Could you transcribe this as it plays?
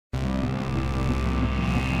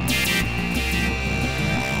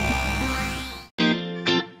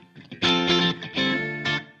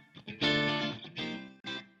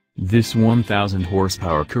This 1000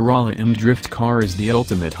 horsepower Corolla M drift car is the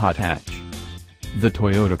ultimate hot hatch. The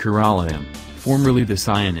Toyota Corolla M, formerly the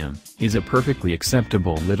Scion M, is a perfectly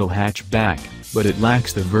acceptable little hatchback, but it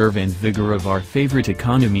lacks the verve and vigor of our favorite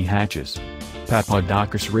economy hatches.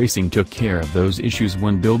 Popularize Racing took care of those issues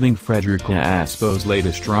when building Frederica Aspo's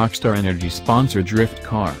latest Rockstar Energy sponsored drift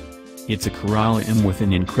car. It's a Corolla M with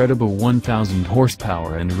an incredible 1000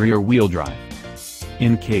 horsepower and rear-wheel drive.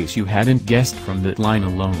 In case you hadn't guessed from that line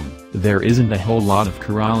alone, there isn't a whole lot of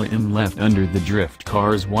Corolla M left under the drift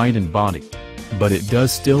car's widened body. But it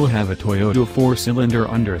does still have a Toyota 4-cylinder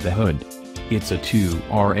under the hood. It's a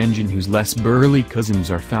 2R engine whose less burly cousins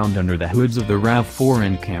are found under the hoods of the RAV4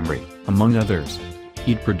 and Camry, among others.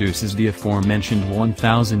 It produces the aforementioned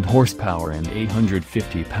 1000 horsepower and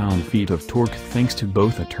 850 pound-feet of torque thanks to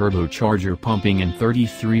both a turbocharger pumping and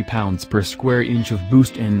 33 pounds per square inch of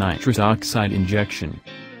boost and nitrous oxide injection.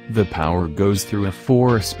 The power goes through a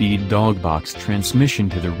 4-speed dogbox transmission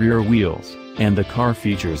to the rear wheels, and the car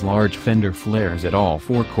features large fender flares at all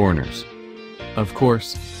 4 corners. Of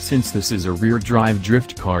course, since this is a rear-drive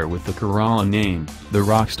drift car with the Corolla name, the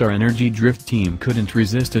Rockstar Energy drift team couldn't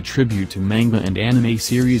resist a tribute to manga and anime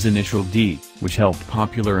series Initial D, which helped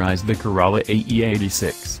popularize the Corolla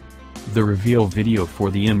AE86. The reveal video for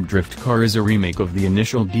the M drift car is a remake of the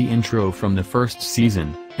Initial D intro from the first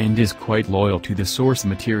season, and is quite loyal to the source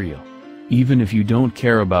material. Even if you don't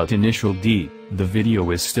care about Initial D, the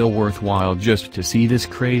video is still worthwhile just to see this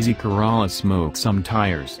crazy Corolla smoke some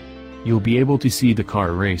tires. You'll be able to see the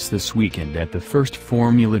car race this weekend at the first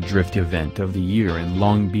Formula Drift event of the year in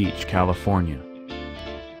Long Beach, California.